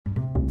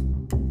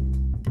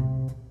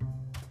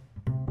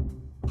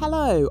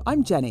Hello,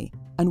 I'm Jenny,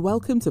 and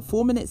welcome to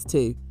 4 Minutes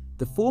 2,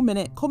 the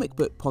 4-minute comic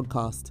book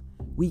podcast.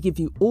 We give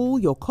you all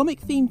your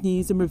comic-themed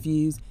news and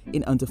reviews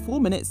in under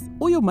 4 minutes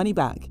or your money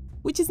back,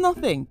 which is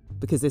nothing,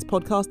 because this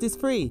podcast is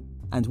free,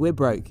 and we're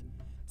broke.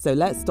 So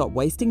let's stop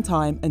wasting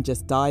time and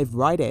just dive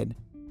right in.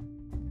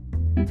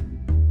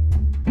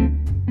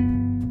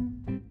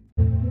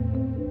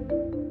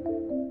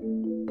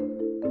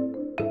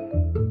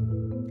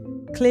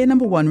 Clear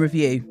number 1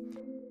 review.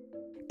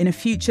 In a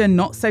future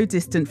not so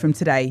distant from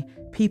today,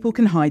 people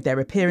can hide their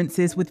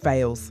appearances with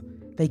veils.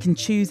 They can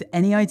choose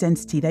any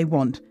identity they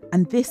want,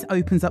 and this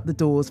opens up the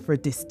doors for a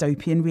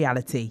dystopian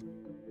reality.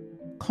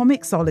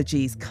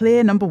 Comixology's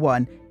Clear number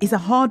 1 is a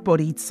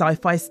hard-bodied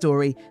sci-fi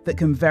story that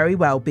can very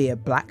well be a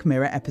Black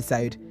Mirror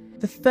episode.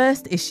 The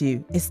first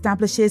issue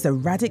establishes a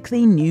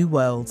radically new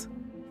world.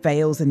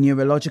 Veils and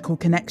neurological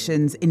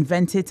connections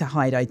invented to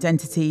hide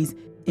identities.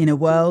 In a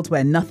world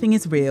where nothing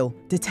is real,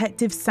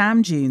 Detective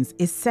Sam Jones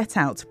is set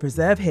out to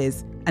preserve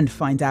his and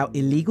find out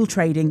illegal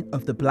trading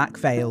of the Black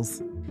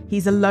Veils.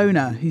 He's a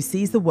loner who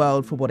sees the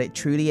world for what it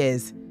truly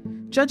is.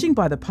 Judging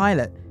by the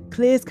pilot,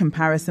 Clear's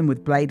comparison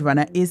with Blade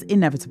Runner is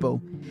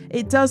inevitable.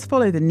 It does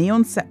follow the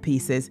neon set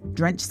pieces,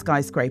 drenched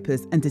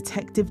skyscrapers and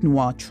detective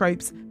noir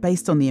tropes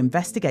based on the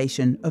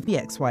investigation of the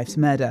ex-wife's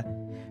murder.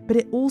 But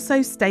it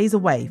also stays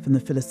away from the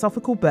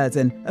philosophical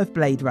burden of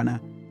Blade Runner.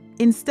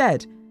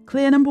 Instead,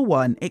 Clear number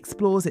 1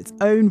 explores its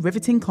own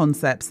riveting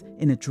concepts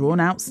in a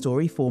drawn-out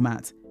story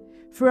format.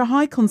 For a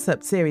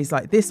high-concept series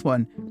like this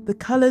one, the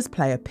colours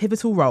play a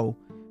pivotal role.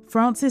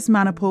 Francis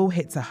MANAPUL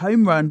hits a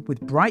home run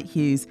with bright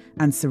hues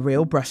and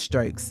surreal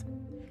brushstrokes.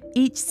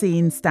 Each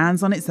scene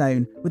stands on its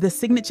own with a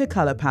signature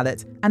colour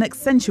palette and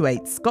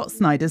accentuates Scott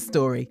SNYDER's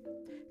story.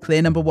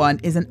 Clear number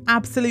 1 is an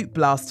absolute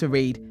blast to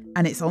read,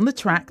 and it's on the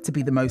track to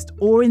be the most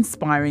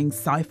awe-inspiring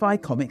sci-fi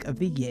comic of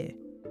the year.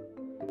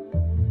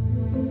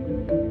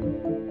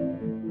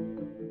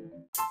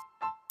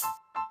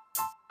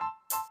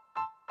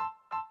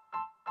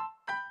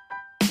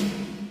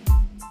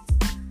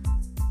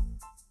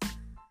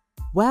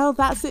 Well,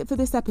 that's it for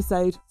this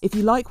episode. If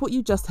you like what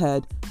you just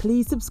heard,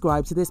 please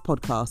subscribe to this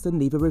podcast and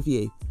leave a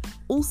review.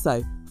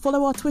 Also,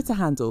 follow our Twitter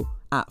handle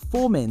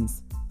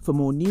 @4mins for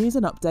more news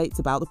and updates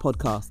about the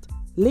podcast.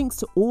 Links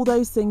to all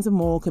those things and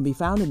more can be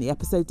found in the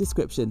episode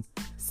description.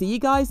 See you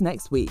guys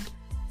next week.